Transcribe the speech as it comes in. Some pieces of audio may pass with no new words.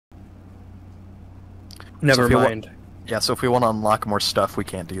Never mind. Yeah, so if we want to unlock more stuff, we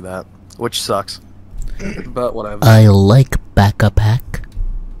can't do that, which sucks. But whatever. I like back-a-pack.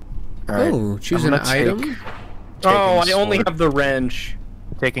 Alright. Oh, choose an item. Oh, I only have the wrench.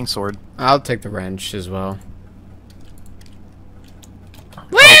 Taking sword. I'll take the wrench as well.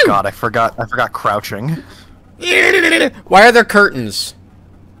 Oh god, I forgot crouching. Why are there curtains?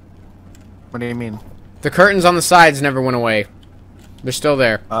 What do you mean? The curtains on the sides never went away. They're still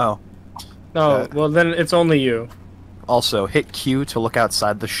there. Oh. Oh, well then it's only you. Also, hit Q to look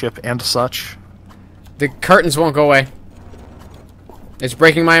outside the ship and such. The curtains won't go away. It's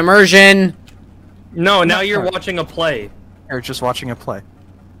breaking my immersion. No, now you're watching a play. You're just watching it play.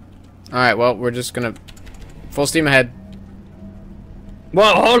 Alright, well, we're just gonna... Full steam ahead.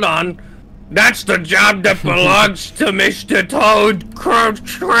 Well, hold on. That's the job that belongs to Mr. Toad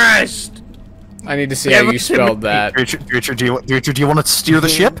Crest. I need to see how you spelled that. Richard, do you want to steer the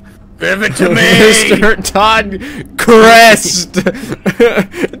ship? Give it to me! Mr. Todd Crest!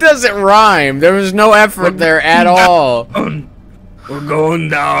 It doesn't rhyme. There was no effort there at all. We're going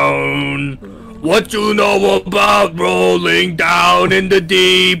down. What you know about rolling down in the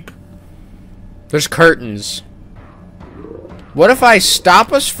deep? There's curtains. What if I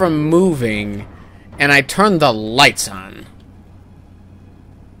stop us from moving and I turn the lights on?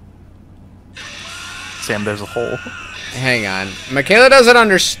 Sam, there's a hole. Hang on. Michaela doesn't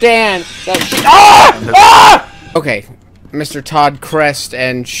understand. Okay, Mr. Todd Crest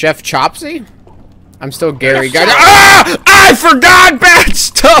and Chef Chopsy? I'm still Gary Guy. I forgot bad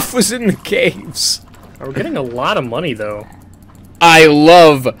stuff was in the caves. We're getting a lot of money, though. I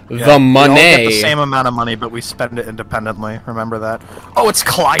love the money. We all get the same amount of money, but we spend it independently. Remember that? Oh, it's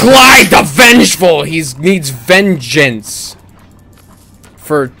Clyde. Clyde the Vengeful! He needs vengeance.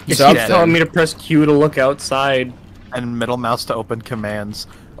 For something. Telling me to press Q to look outside. And middle mouse to open commands.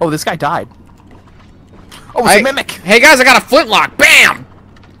 Oh, this guy died. Oh, it's a mimic! Hey guys, I got a flintlock! Bam!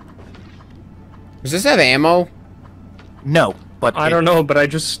 Does this have ammo? No, but I don't know, but I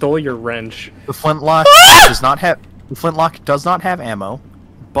just stole your wrench. The flintlock does not have. The flintlock does not have ammo,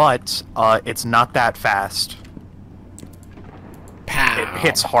 but it's not that fast. Pow! It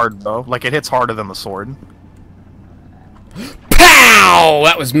hits hard though. Like it hits harder than the sword. Pow!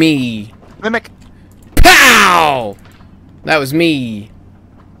 That was me. Mimic. Pow! That was me.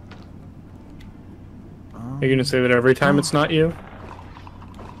 Are you gonna say that every time it's not you?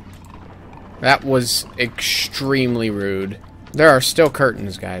 That was extremely rude. There are still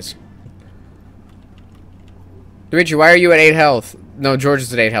curtains, guys. Dimitri, why are you at 8 health? No, George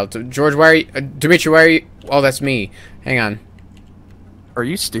is at 8 health. George, why are you... Dimitri, why are you... Oh, that's me. Hang on. Are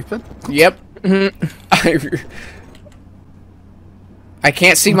you stupid? Yep. I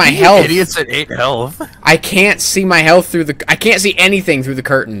can't see my health. Idiots at 8 health. I can't see my health through the... I can't see anything through the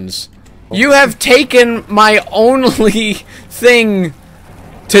curtains. You have taken my only thing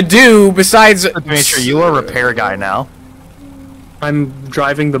to do besides... Dimitri, you are a repair guy now. I'm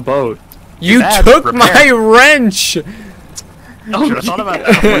driving the boat. You took my wrench! Oh, should have thought about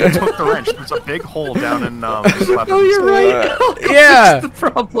that when you took the wrench. There's a big hole down in his weapons. Oh, you're right. Yeah. That's the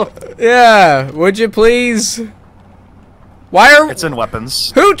problem. Yeah. Would you please? Why are... It's in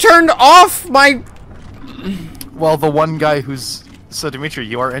weapons. Who turned off my... Well, the one guy who's... So, Dimitri,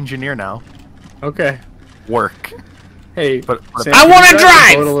 you are engineer now. Okay. Work. Hey, but Sam, I want to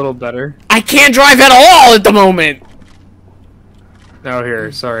drive! the boat a little better. I can't drive at all at the moment! Oh,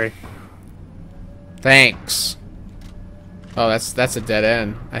 here, sorry. Thanks. Oh, that's a dead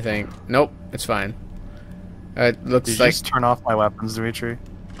end, I think. Nope, it's fine. It looks Did you like... just turn off my weapons, Dimitri?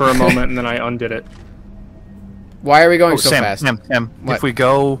 For a moment, and then I undid it. Why are we going so Sam, fast? Sam, if we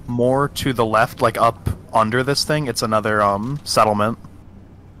go more to the left, like up under this thing, it's another, settlement.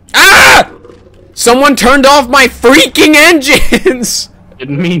 Ah! Someone turned off my freaking engines!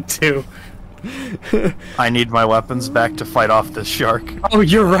 Didn't mean to. I need my weapons back to fight off this shark. Oh,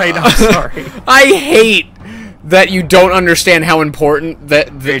 you're right, I'm sorry. I hate that you don't understand how important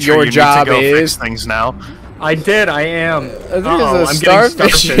that your job need to go is. Fix things now. I did, I am. I'm getting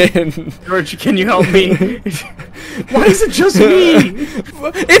starvation. George, can you help me? Why is it just me?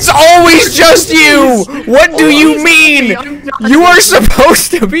 It's always just you! What do you mean? You are supposed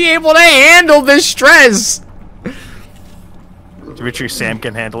to be able to handle this stress! Dimitri, Sam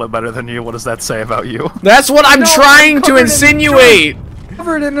can handle it better than you. What does that say about you? That's what I'm trying to insinuate!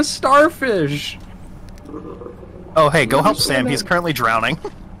 Covered in a starfish. Oh, hey, go help Sam. He's currently drowning.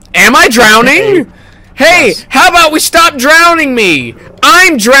 Am I drowning? Hey, yes. How about we stop drowning me?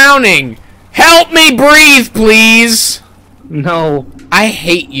 I'm drowning. Help me breathe, please. No. I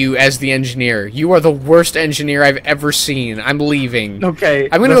hate you as the engineer. You are the worst engineer I've ever seen. I'm leaving. Okay.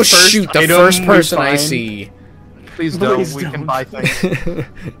 I'm gonna go shoot the first person I see. Please don't. Please We can don't. buy things.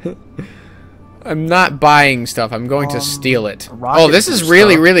 I'm not buying stuff. I'm going to steal it. rocket Oh, this is booster.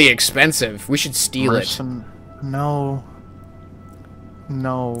 really, really expensive. We should steal it. No.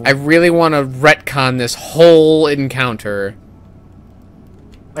 No. I really want to retcon this whole encounter.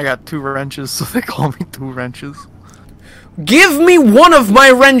 I got 2 wrenches, so they call me 2 wrenches. Give me one of my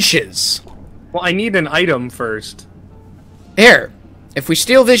wrenches! Well, I need an item first. Here. If we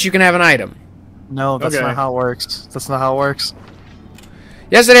steal this, you can have an item. No, that's Okay. not how it works. That's not how it works.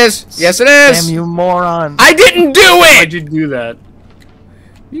 Yes, it is! Yes, it is! Damn you moron. I didn't do Why'd it! you do that?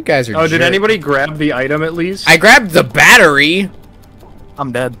 You guys are Oh, did jerk- anybody grab the item at least? I grabbed the battery!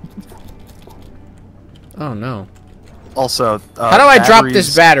 I'm dead. Oh, no. Also, How do I drop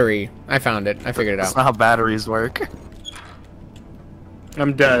this battery? I found it. I figured it That's out. not how batteries work.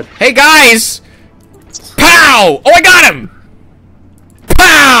 I'm dead. Hey, guys! Pow! Oh, I got him!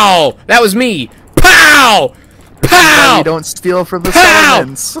 Pow! That was me. Pow! Pow! You don't steal from the Pow!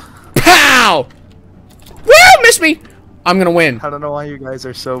 settlements. Pow! Woo! Missed me! I'm gonna win. I don't know why you guys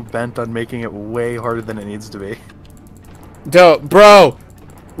are so bent on making it way harder than it needs to be. Dope. Bro!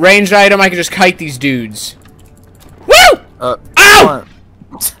 Ranged item, I can just kite these dudes. Woo! Ow!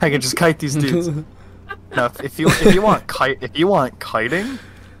 I can just kite these dudes. No, if you want kiting,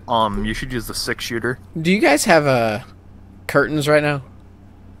 you should use the 6-shooter. Do you guys have, curtains right now?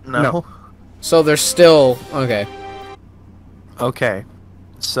 No. So they're still... Okay. Okay.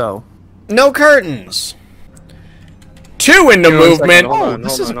 So. No curtains! 2 in the Hang on a second, movement! hold on.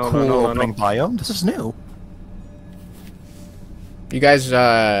 This is a hold cool on. opening biome. This is new. You guys,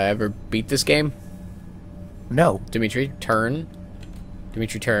 ever beat this game? No. Dimitri, turn.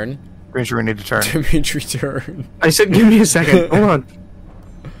 Dimitri, turn. Pretty sure we need to turn. Dimitri, turn. I said, give me a second. Hold on.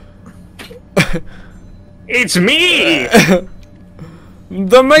 It's me! The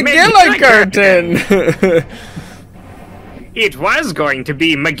McGilla curtain! It was going to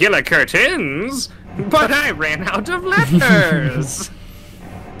be McGilla curtains, but I ran out of letters.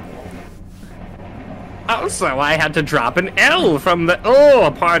 Also, I had to drop an L from the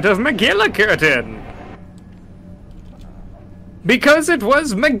O part of McGilla curtain. Because it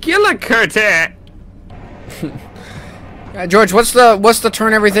was McGilla curtain. George, what's the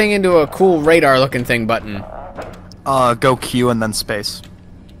turn everything into a cool radar looking thing button? Go Q and then space.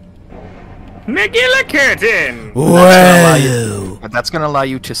 McGilla curtain. Wow. That's gonna allow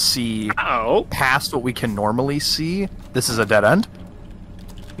you to see Oh, past what we can normally see. This is a dead end.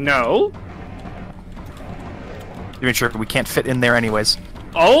 no. To make sure we can't fit in there anyways.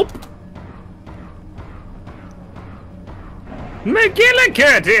 Oh. McGilla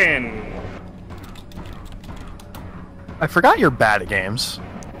curtain. I forgot you're bad at games.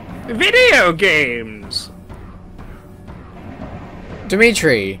 Video games.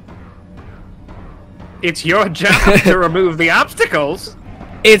 Dimitri, It's your job to remove the obstacles.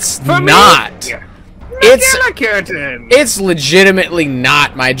 it's For not. Me. It's McGilla curtain. it's legitimately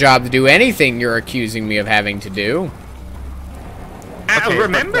not my job to do anything you're accusing me of having to do. I'll Okay,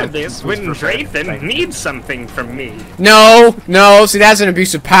 remember but this who's when prepared? Drayton Thank you. needs something from me. No, see that's an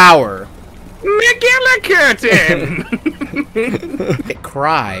abuse of power. McGilla curtain.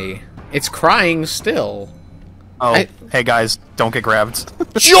 Cry. It's crying still. Oh, hey guys, don't get grabbed.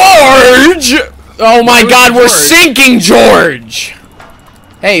 George! Oh my Who's god, we're George? sinking George!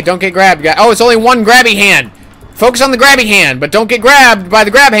 Hey, don't get grabbed, guys. Oh, it's only one grabby hand. Focus on the grabby hand, but don't get grabbed by the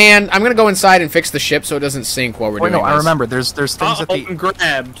grab hand. I'm gonna go inside and fix the ship so it doesn't sink while we're Wait, doing no, this. I remember. There's things that they. I'm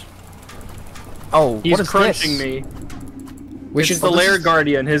grabbed. Oh, He's what is crunching this? me. We It's should. the Lair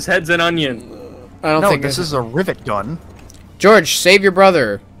Guardian. His head's an onion. I don't No, think this is a rivet gun. George, save your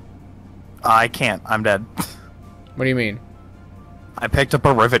brother. I can't. I'm dead. What do you mean? I picked up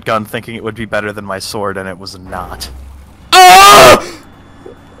a rivet gun thinking it would be better than my sword, and it was not. Oh!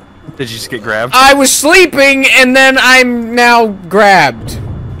 Did you just get grabbed? I was sleeping and then I'm now grabbed.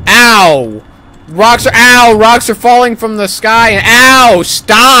 Ow! Rocks are falling from the sky and ow!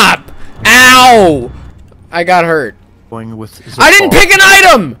 Stop! Ow! I got hurt. Going with. I didn't pick an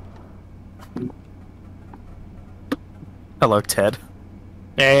item! Hello, Ted.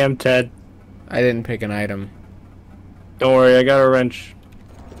 Hey, I'm Ted. I didn't pick an item. Don't worry, I got a wrench.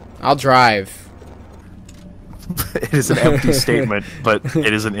 I'll drive. It is an empty statement, but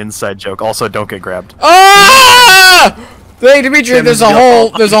it is an inside joke. Also, don't get grabbed. Ah! Hey, Dimitri, Tim, there's a your hole.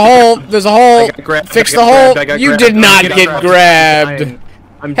 fault. There's a hole. There's a hole. I got grabbed, Fix I the got hole. grabbed, I got You grabbed. did I'm not getting get grabbed.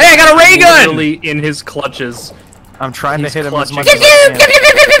 I'm Hey, I got a ray gun! literally in his clutches. I'm trying He's to hit him as clutching. much Pew, as pew, I pew, can. pew,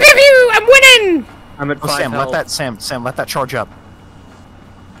 pew, pew, pew, pew. I'm winning. I'm at Oh, 5 Sam, health. Sam, let that charge up.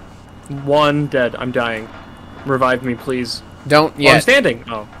 1 dead. I'm dying. Revive me, please. Don't Oh, yet. I'm standing.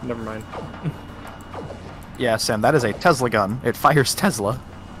 Oh, never mind. Yeah, Sam, that is a Tesla gun. It fires Tesla.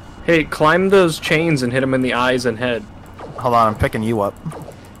 Hey, climb those chains and hit him in the eyes and head. Hold on, I'm picking you up.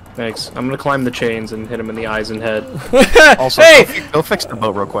 Thanks. I'm gonna climb the chains and hit him in the eyes and head. Also, Hey! go fix the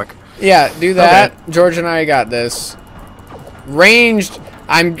boat real quick. Yeah, do that. Okay. George and I got this. Ranged.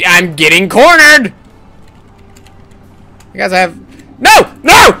 I'm getting cornered. You guys have no.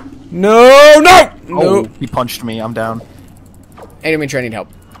 Oh, he punched me. I'm down. Hey, Dimitri, I need help.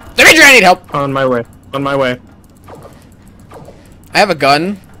 Dimitri, I need help. On my way. On my way. I have a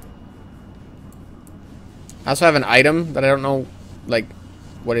gun. I also have an item that I don't know, like,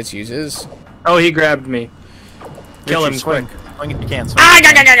 what its use is. Oh, he grabbed me. Kill him Swing. quick. Swing if you can. Swing I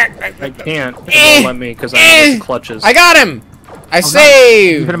can't. It won't let me because I have clutches. I got him. I You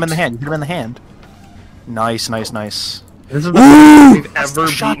saved. hit him in the hand. You hit him in the hand. Nice. This is the first we've ever beaten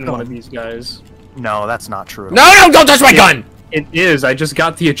shotgun. one of these guys. No, that's not true. No, don't touch my gun. It is. I just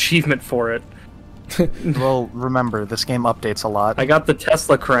got the achievement for it. Well, remember, this game updates a lot. I got the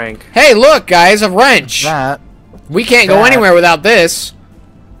Tesla crank. Hey, look, guys, a wrench. That. We can't go anywhere without this.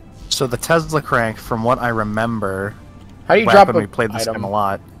 So the Tesla crank, from what I remember, How do you back drop when a we played this item? game a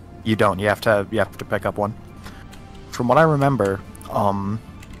lot, you don't. You have to pick up one. From what I remember,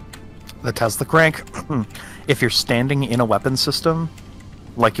 the Tesla crank, if you're standing in a weapon system,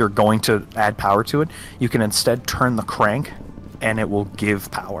 like you're going to add power to it, you can instead turn the crank, and it will give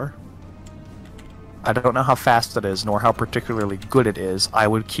power. I don't know how fast it is, nor how particularly good it is. I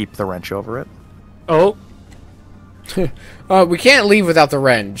would keep the wrench over it. Oh, We can't leave without the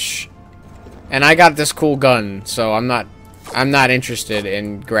wrench. And I got this cool gun, so I'm not interested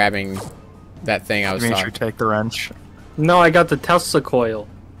in grabbing that thing I was Dimitri, talking. take the wrench. no, I got the Tesla coil.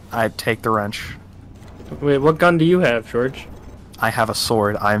 I'd take the wrench. Wait, what gun do you have, George? I have a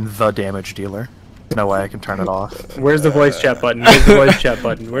sword. I'm the damage dealer. No way I can turn it off. Where's the voice chat button? Where's the voice chat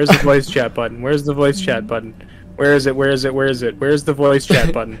button? Where's the voice chat button? Where's the voice chat button? Where is it? Where is it? Where is it? Where's the voice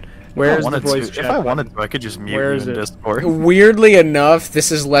chat button? Where's the voice chat If I wanted to, I could just mute Where you is in it? Discord. Weirdly enough,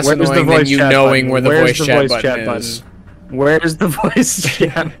 this is less Where's the annoying than voice you chat knowing button? where the Where's voice chat button is. Where's the voice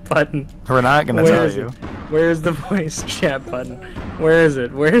chat button? We're not gonna Where tell is you. it? Where's the voice chat button? Where is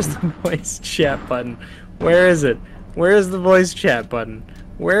it? Where's the voice chat button? Where is it? Where's the voice chat button?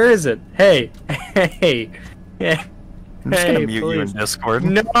 Where is it? Hey, hey, yeah. I'm just gonna Hey, mute you in please. Discord.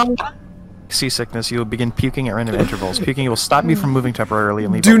 No. Seasickness, you will begin puking at random intervals. Puking will stop me from moving temporarily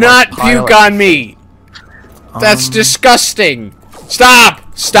and leave Do a not large pile puke of- on me. That's disgusting. Stop!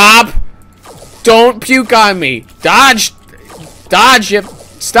 Stop! Don't puke on me. Dodge! Dodge, you...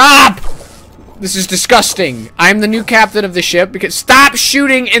 Stop! This is disgusting. I'm the new captain of the ship because... Stop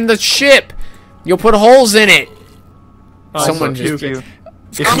shooting in the ship! You'll put holes in it. Someone Also, just... if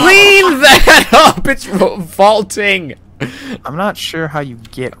Clean that up! It's vaulting. I'm not sure how you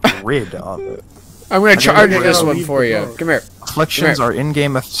get rid of it. I'm gonna charge you're this gonna one leave for the you. boat. Come here. Afflictions Come are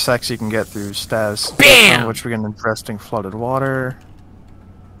in-game effects you can get through status. Bam! Which we get interesting flooded water.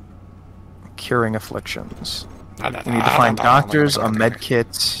 Curing afflictions. You need to find doctors, a med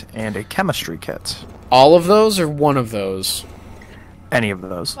kit, and a chemistry kit. All of those or one of those? Any of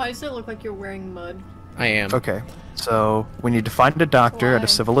those. Why does it look like you're wearing mud? I am. Okay, so we need to find a doctor at Why? a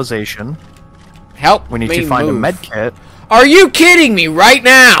civilization. Help We need me to find a move. med kit. Are you kidding me right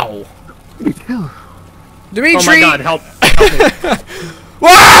now? Dimitri! Oh my God! Help! Help me.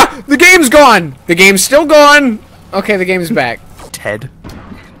 Ah! The game's gone! The game's still gone! Okay, the game's back. Ted.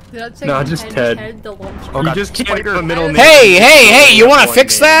 Did that say No, just Ted. Ted the lunch? Oh, You God, just can't spider. put a middle name. Hey, you wanna One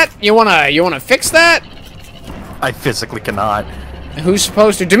fix name. that? You wanna fix that? I physically cannot. Who's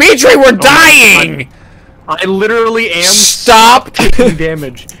supposed to? Dimitri, we're dying! I literally am Stop! taking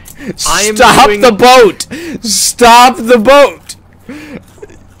damage. I am Stop doing- the boat! Stop the boat!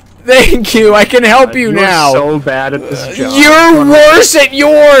 Thank you, I can help you You're now. so bad at this job. You're worse at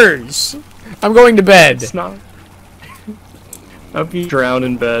yours! I'm going to bed. It's not. I'll be drowned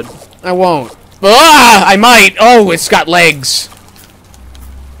in bed. I won't. Ah! I might! Oh, it's got legs.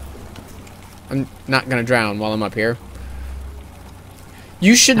 I'm not gonna drown while I'm up here.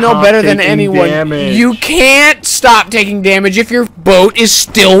 You should know Stop better than taking anyone. damage. You can't stop taking damage if your boat is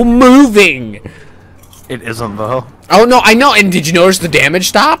still moving. It isn't though. Oh no, I know. And did you notice the damage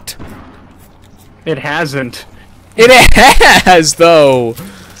stopped? It hasn't. It has though.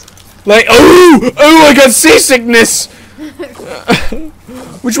 Like, oh, I got seasickness.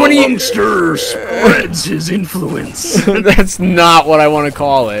 Which one are you? Monster spreads his influence. That's not what I want to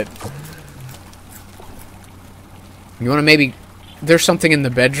call it. You want to maybe... There's something in the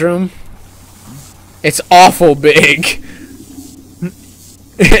bedroom? It's awful big.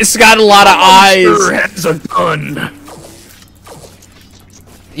 It's got a lot of eyes. Has a gun.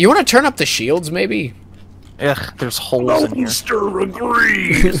 You want to turn up the shields, maybe? Ugh, there's holes in here. Monster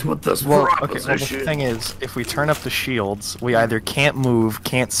agrees with this Well, okay, proposition. well, the thing is, if we turn up the shields, we either can't move,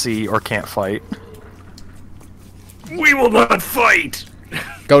 can't see, or can't fight. We will not fight.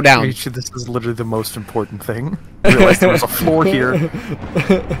 Go down. This is literally the most important thing. I realized there was a floor here.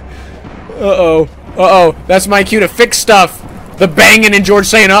 Uh-oh. Uh-oh. That's my cue to fix stuff. The banging and George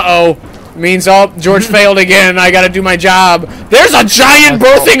saying uh-oh means, oh, George failed again. I gotta do my job. There's a giant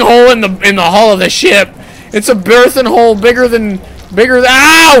birthing hole in the hull of the ship. It's a birthing hole bigger than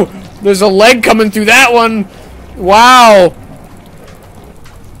ow! There's a leg coming through that one. Wow.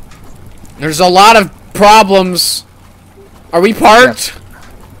 There's a lot of problems. Are we parked?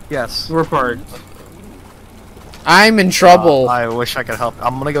 Yes. We're parked. I'm in trouble. I wish I could help.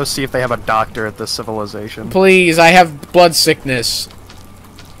 I'm gonna go see if they have a doctor at this civilization. Please, I have blood sickness.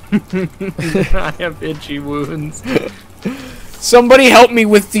 I have itchy wounds. Somebody help me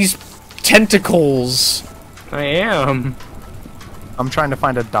with these tentacles. I am. I'm trying to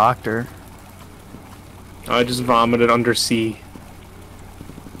find a doctor. I just vomited under sea.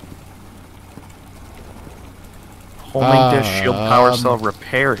 Homing dish shield power cell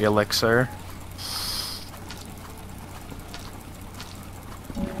repair elixir.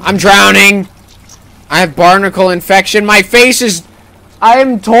 I'm drowning. I have barnacle infection. My face is... I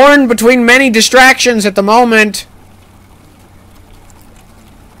am torn between many distractions at the moment.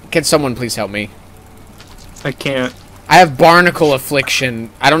 Can someone please help me? I can't. I have barnacle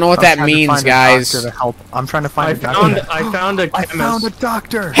affliction. I don't know what that means, guys. I'm trying to find I a doctor. found a I chemist. found a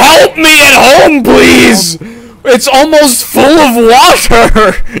doctor. Help me at home, please! It's almost full of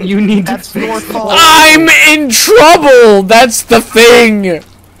water! You need That's to your fix fault. I'm in trouble! That's the thing!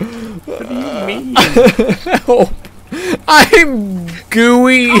 What do you mean? Help. I'm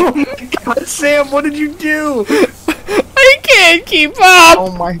gooey. Oh my god, Sam, what did you do? I can't keep up!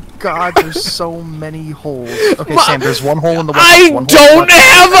 Oh my god, there's so many holes. Okay, Sam, there's one hole in the I one hole in the don't weapons.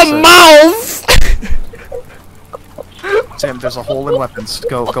 have a mouth! Sam, there's a hole in weapons.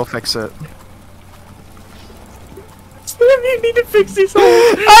 Go fix it. Sam, you need to fix these holes.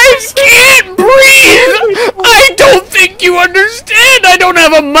 I can't breathe! I don't think you understand! I don't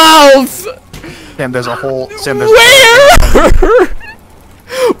have a mouth! Sam, there's a hole. Sam, there's Where?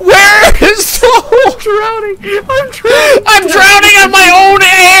 Where is the hole? Drowning. I'm drowning. I'm drowning on my own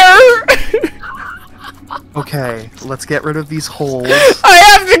air! Okay, let's get rid of these holes. I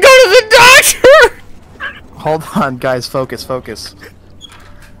have to go to the doctor! Hold on, guys, focus.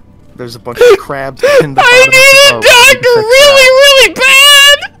 There's a bunch of crabs in the I bottom need a of the boat. We need to doctor fix that. really, really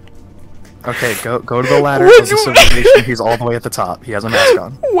bad! Okay, go to the ladder Would of the you- civilization. He's all the way at the top. He has a mask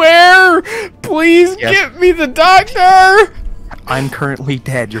on. Where? Please Yes. get me the doctor! I'm currently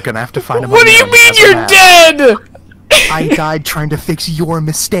dead. You're gonna have to find him. What do you alone. mean He has a you're mask. dead? I died trying to fix your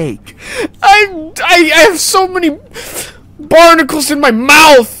mistake. I have so many barnacles in my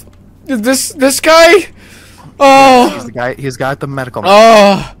mouth. This guy? Oh. He's the guy. He's got the medical.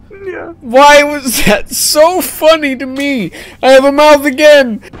 Oh. Yeah. Why was that so funny to me? I have a mouth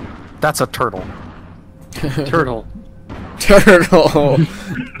again. That's a turtle. Turtle. Turtle.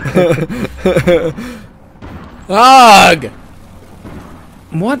 Ugh.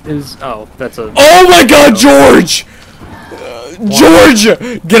 What is... Oh, that's a... Oh my god, George! George!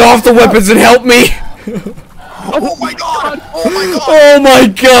 Get off the weapons and help me! Oh my god! Oh my god! Oh my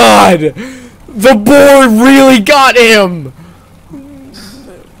god! The boar really got him!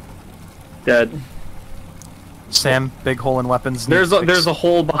 Dead. Sam, big hole in weapons. There's a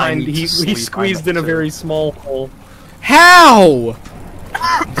hole behind... need to He sleep squeezed on in a it, very too. small hole. How?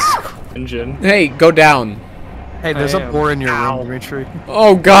 Engine. Hey, go down. Hey, there's I a am. boar in your Ow. room, Dimitri.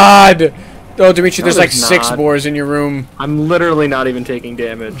 Oh god! Oh, Dimitri, there's No, like there's 6 not. boars in your room. I'm literally not even taking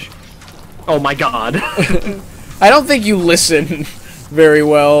damage. Oh my god. I don't think you listen very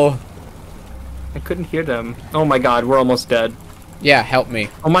well. I couldn't hear them. Oh my god, we're almost dead. Yeah, help me.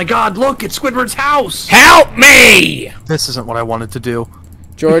 Oh my god, look, it's Squidward's house! Help me! This isn't what I wanted to do.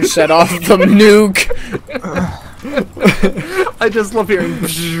 George set off the nuke. I just love hearing...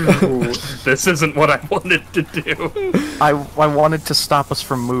 This isn't what I wanted to do. I wanted to stop us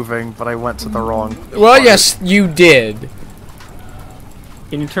from moving, but I went to the wrong. Well, yes, you did.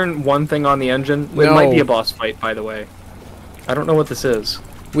 Can you turn one thing on the engine? It No. might be a boss fight, by the way. I don't know what this is.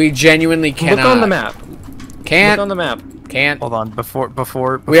 We genuinely cannot. Look on the map. Can't. Look on the map. Can't. Hold on, before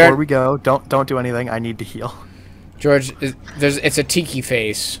are- we go, don't do anything. I need to heal. George, it's a tiki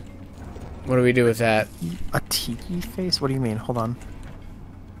face. What do we do with that? A tiki face? What do you mean? Hold on.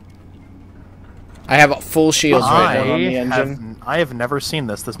 I have full shields right now. on the engine. I have never seen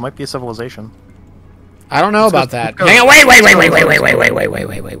this. This might be a civilization. I don't know about that. Hang on, wait.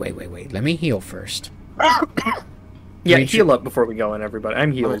 Let me heal first. Yeah, heal up before we go in, everybody.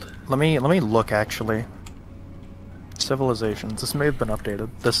 I'm healed. Let me look actually. Civilizations. This may have been updated.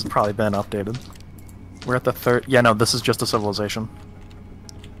 This has probably been updated. We're at the third. Yeah, no, this is just a civilization.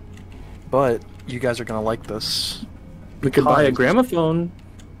 But you guys are gonna like this. We could buy a gramophone.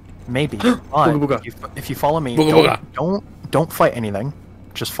 Maybe. Booga booga. If you follow me, Booga don't fight anything.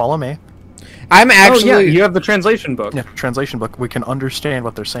 Just follow me. I'm actually. Oh, yeah, you have the translation book. Yeah, translation book. We can understand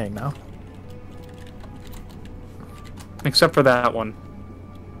what they're saying now. Except for that one.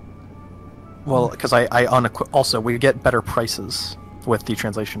 Well, because also we get better prices with the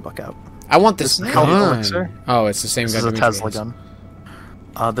translation book out. I want this This is a health gun. elixir. Oh, it's the same This gun. is a Dimitri Tesla has.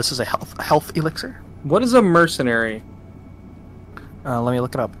 gun. This is a health elixir. What is a mercenary? Let me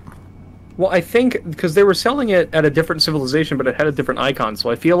look it up. Well, I think because they were selling it at a different civilization, but it had a different icon,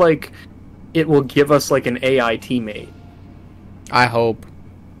 so I feel like it will give us like an AI teammate. I hope.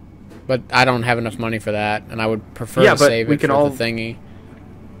 But I don't have enough money for that, and I would prefer Yeah, to but save we it can for all- the thingy.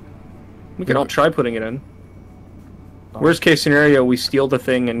 We can all try putting it in. Worst case scenario, we steal the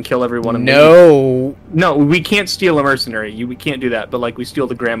thing and kill everyone. And leave. No. No, we can't steal a mercenary. We can't do that. But like, we steal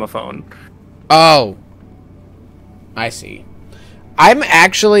the gramophone. Oh. I see. I'm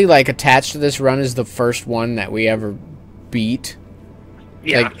actually like attached to this run as the first one that we ever beat.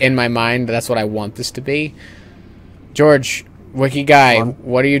 Yeah. Like in my mind, that's what I want this to be. George, Wiki guy,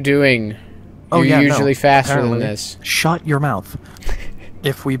 what are you doing? Oh, You're yeah, usually no, faster than apparently. this. Shut your mouth.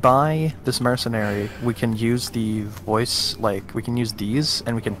 If we buy this mercenary, we can use the voice, like, we can use these,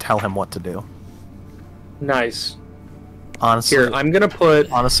 and we can tell him what to do. Nice. Honestly, Here, I'm gonna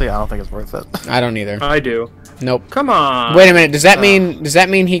put. honestly, I don't think it's worth it. I don't either. I do. Nope. Come on. Wait a minute. Does that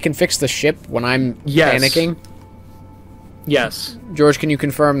mean he can fix the ship when I'm Yes. panicking? Yes. George, can you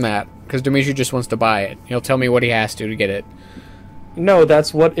confirm that? Because Dimitri just wants to buy it. He'll tell me what he has to get it. No,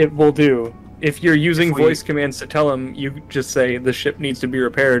 that's what it will do. If you're using If we- voice commands to tell him, you just say the ship needs to be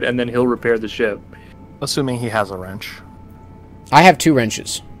repaired, and then he'll repair the ship. Assuming he has a wrench. I have 2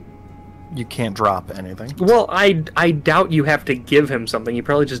 wrenches. You can't drop anything. Well, I doubt you have to give him something. He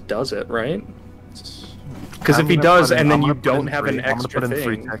probably just does it, right? Because if he does, and then you don't have an extra I'm gonna put in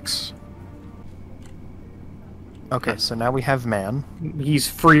 3 thing, ticks. Okay, so now we have man. he's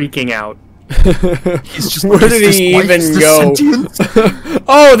freaking out. He's just Where did is he this life? even Is this go? sentient?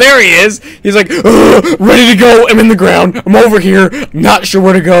 Oh, there he is. He's like, "Ugh, ready to go. I'm in the ground. I'm over here. I'm not sure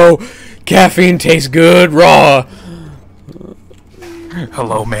where to go. Caffeine tastes good raw."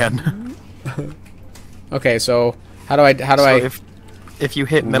 Hello, man. Okay, so how do I If you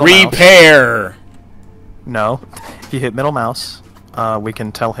hit middle mouse, repair? no, if you hit middle mouse, we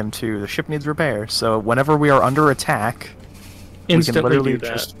can tell him the ship needs repair. So whenever we are under attack, Instantly we do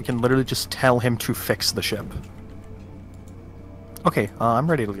that. can literally just tell him to fix the ship. Okay, I'm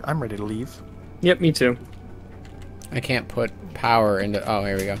ready to leave. Yep, me too. I can't put power into. Oh,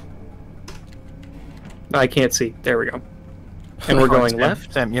 here we go. I can't see. There we go. And we're going Sam,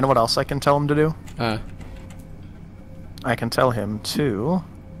 left. Sam, you know what else I can tell him to do? Uh, I can tell him to.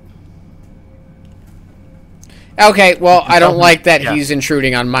 Okay, well, I don't like that Yeah. he's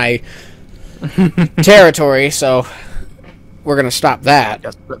intruding on my territory, so we're gonna stop that.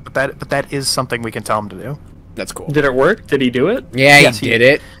 Yes, but that is something we can tell him to do. That's cool. Did it work? Did he do it? Yeah, Yes, he he- did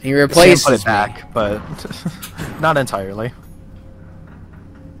it. He Sam replaced put it back, but not entirely.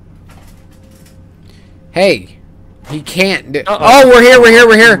 Hey, he can't. Uh-oh. Oh,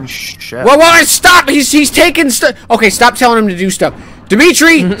 we're here. Shit. Whoa, stop! He's taking stuff. Okay, stop telling him to do stuff.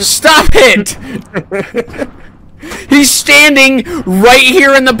 Dimitri, stop it! He's standing right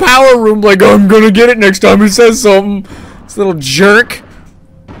here in the power room, like I'm gonna get it next time he says something. This little jerk.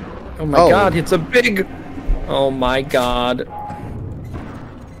 Oh my god, it's a big. Oh my god.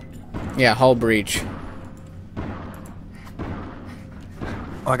 Yeah, hull breach.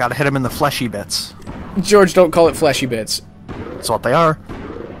 Oh, I gotta hit him in the fleshy bits. George, don't call it fleshy bits. That's what they are.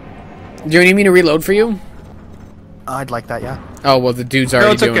 Do you need me to reload for you? I'd like that, yeah. Oh well, the dude's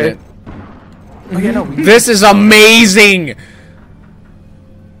already it's doing okay. it. Oh, yeah, no. This is amazing.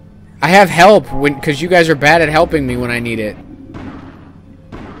 I have help because you guys are bad at helping me when I need it.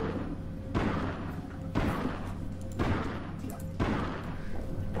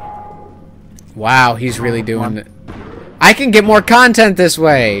 Wow, he's really doing it. I can get more content this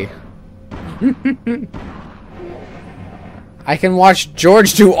way. I can watch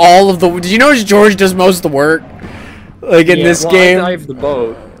George do all of the. Did you notice George does most of the work? Like in this game. I drive the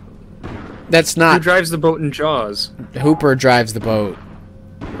boat. That's Who not. drives the boat in Jaws? Hooper drives the boat.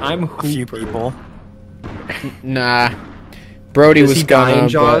 I'm A few Hooper. people. Nah. Brody Does was he die in gonna,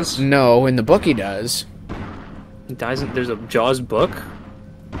 Jaws? but no, in the book he does. He dies in, there's a Jaws book?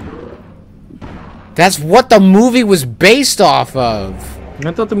 That's what the movie was based off of.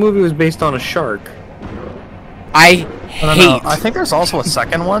 I thought the movie was based on a shark. I I don't hate. know. I think there's also a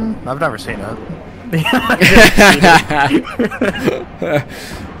second one. I've never seen it.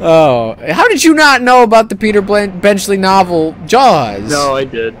 Oh, how did you not know about the Peter Benchley novel Jaws? No, I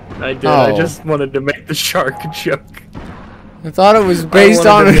did. I did. Oh. I just wanted to make the shark joke. I thought it was based wanted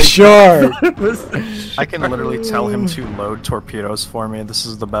on to a make- shark. It was a shark. I can literally tell him to load torpedoes for me. This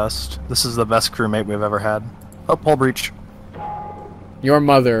is the best. This is the best crewmate we've ever had. Oh, pole breach. Your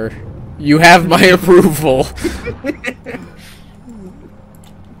mother. You have my approval.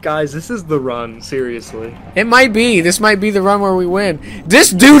 Guys, this is the run, seriously. It might be. This might be the run where we win.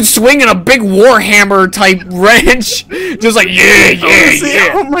 This dude's swinging a big Warhammer type wrench. Just like, yeah.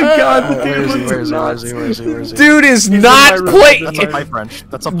 Oh my god, the Where dude is he? looks Where is he? Where nuts. is he? Where is he? Where is he? Dude is in not my room. playing. That's a pipe wrench.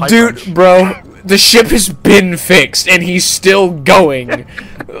 That's a pipe Dude, wrench. bro, the ship has been fixed and he's still going.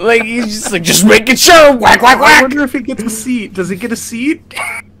 Like, he's just like, just making sure. Whack, whack, I whack. wonder if he gets a seat. Does he get a seat?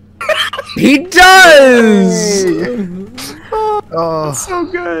 He does. Oh, So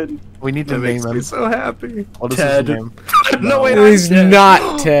good. we need to That name makes me him. so happy. What is Ted. his name? No, wait, He's Ted.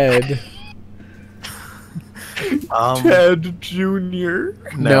 not Ted. Ted Jr.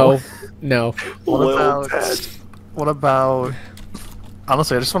 No. What Little about? Ted. What about?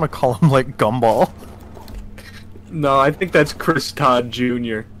 Honestly, I just want to call him like Gumball. No, I think that's Chris Todd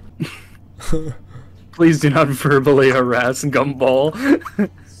Jr. Please do not verbally harass Gumball.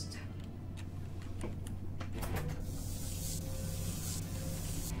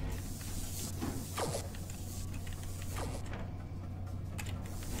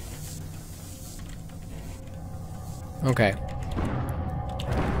 Okay.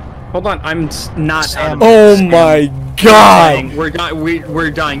 Hold on, I'm not. Sam. Oh my god. Dying. We're dying.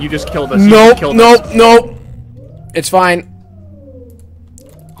 We're dying. You just killed us. You Nope, just killed us. nope. It's fine.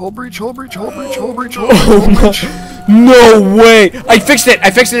 Hole breach. Hole breach. Hole breach. Hole breach. Hole Oh breach. my. No way. I fixed it.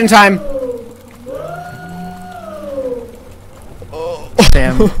 I fixed it in time.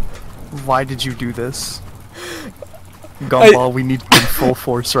 Sam, why did you do this? Gumball, we need you in full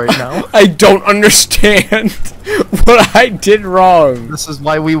force right now. I don't understand what I did wrong. This is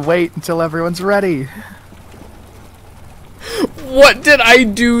why we wait until everyone's ready. What did I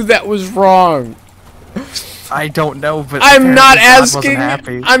do that was wrong? I don't know, but I'm not apparently God wasn't asking.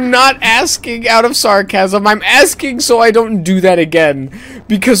 happy. I'm not asking out of sarcasm. I'm asking so I don't do that again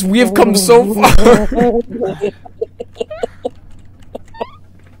because we have come so far.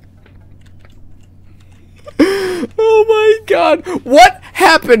 Oh my god. What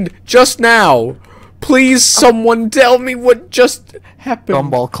happened just now? Please, someone tell me what just happened.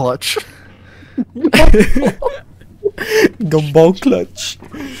 Gumball clutch. Gumball clutch.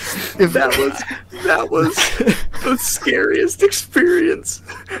 If That was the scariest experience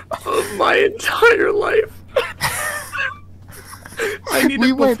of my entire life. I need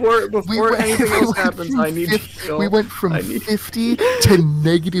to, before anything else happens. I need to heal. We went from I need- 50 to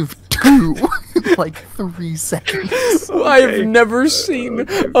 -2 in like 3 seconds. I've never seen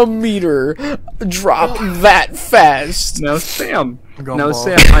a meter drop that fast. Now, Sam. Gumball. Now,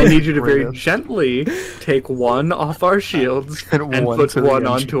 Sam, I need you to very Brilliant. gently take one off our shields And and one put to the one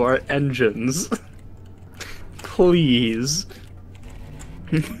engine. onto our engines. Please.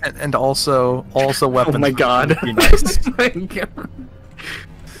 And also weapons. Oh my god. would be nice. Oh my god.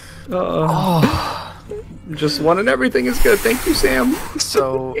 Just one and everything is good. Thank you, Sam.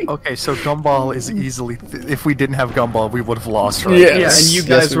 So, okay, so Gumball is easily... if we didn't have Gumball, we would have lost, right? Yeah. Yeah, and you Yes,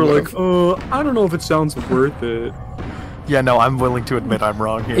 guys we were would've. like, I don't know if it sounds worth it. Yeah, no, I'm willing to admit I'm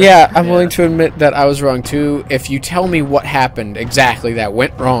wrong here. Yeah, I'm willing to admit that I was wrong too. If you tell me what happened exactly that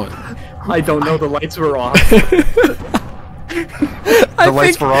went wrong. I don't know, the lights were off. The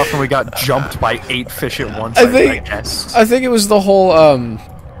lights were off and we got jumped by 8 fish at once, I I think- guess. I think it was the whole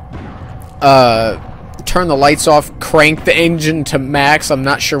turn the lights off, crank the engine to max. I'm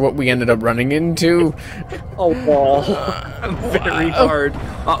not sure what we ended up running into. A wall. Very hard.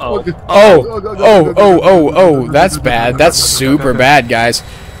 Uh-oh. Oh, that's bad. That's super bad, guys.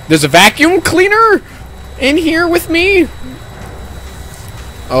 There's a vacuum cleaner in here with me.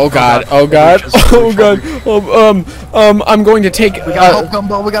 Oh god, oh god, oh god. I'm going to take. We gotta help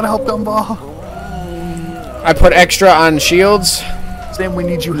Gumball, we gotta help Gumball. I put extra on shields. Sam, we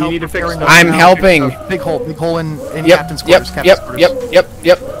need you help. need to fix repairing them. the- I'm helping. Big hole in Yep, Captain's yep, quarters. Captain's quarters.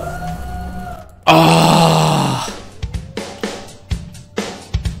 yep. Ah.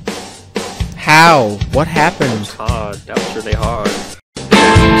 How? What happened? Hard. That was really hard.